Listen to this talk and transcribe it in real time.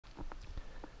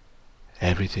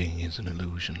Everything is an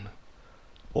illusion.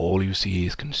 All you see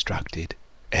is constructed,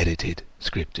 edited,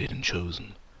 scripted, and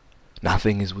chosen.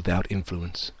 Nothing is without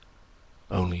influence,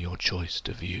 only your choice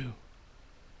to view.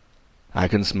 I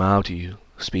can smile to you,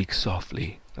 speak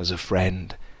softly, as a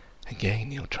friend, and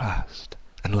gain your trust,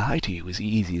 and lie to you as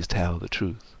easy as tell the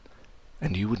truth,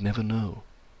 and you would never know.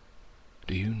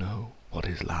 Do you know what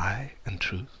is lie and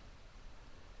truth?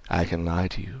 I can lie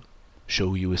to you,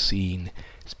 show you a scene,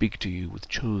 speak to you with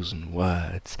chosen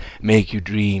words, make you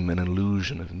dream an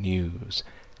illusion of news,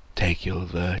 take your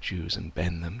virtues and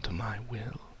bend them to my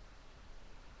will.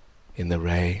 In the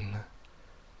rain,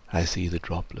 I see the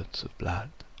droplets of blood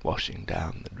washing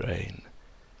down the drain.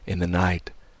 In the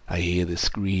night, I hear the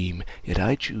scream, yet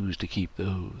I choose to keep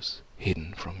those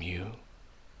hidden from you.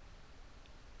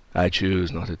 I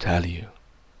choose not to tell you.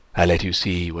 I let you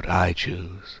see what I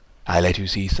choose. I let you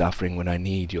see suffering when I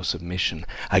need your submission.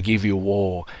 I give you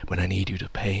war when I need you to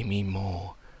pay me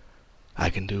more. I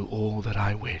can do all that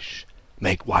I wish.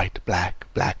 Make white black,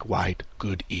 black white,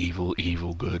 good evil,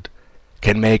 evil good.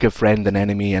 Can make a friend an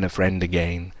enemy and a friend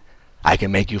again. I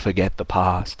can make you forget the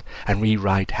past and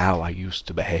rewrite how I used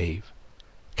to behave.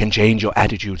 Can change your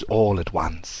attitudes all at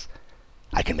once.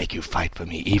 I can make you fight for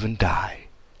me, even die.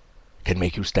 Can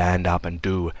make you stand up and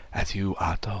do as you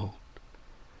are told.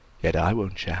 Yet I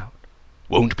won't shout,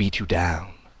 won't beat you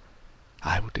down.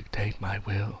 I will dictate my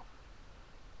will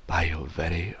by your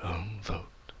very own vote.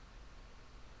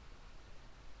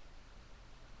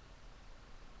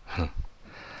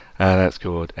 That's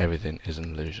called Everything is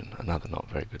an Illusion. Another not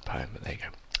very good poem, but there you go.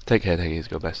 Take care, take it easy,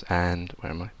 God bless, and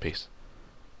where am I? Peace.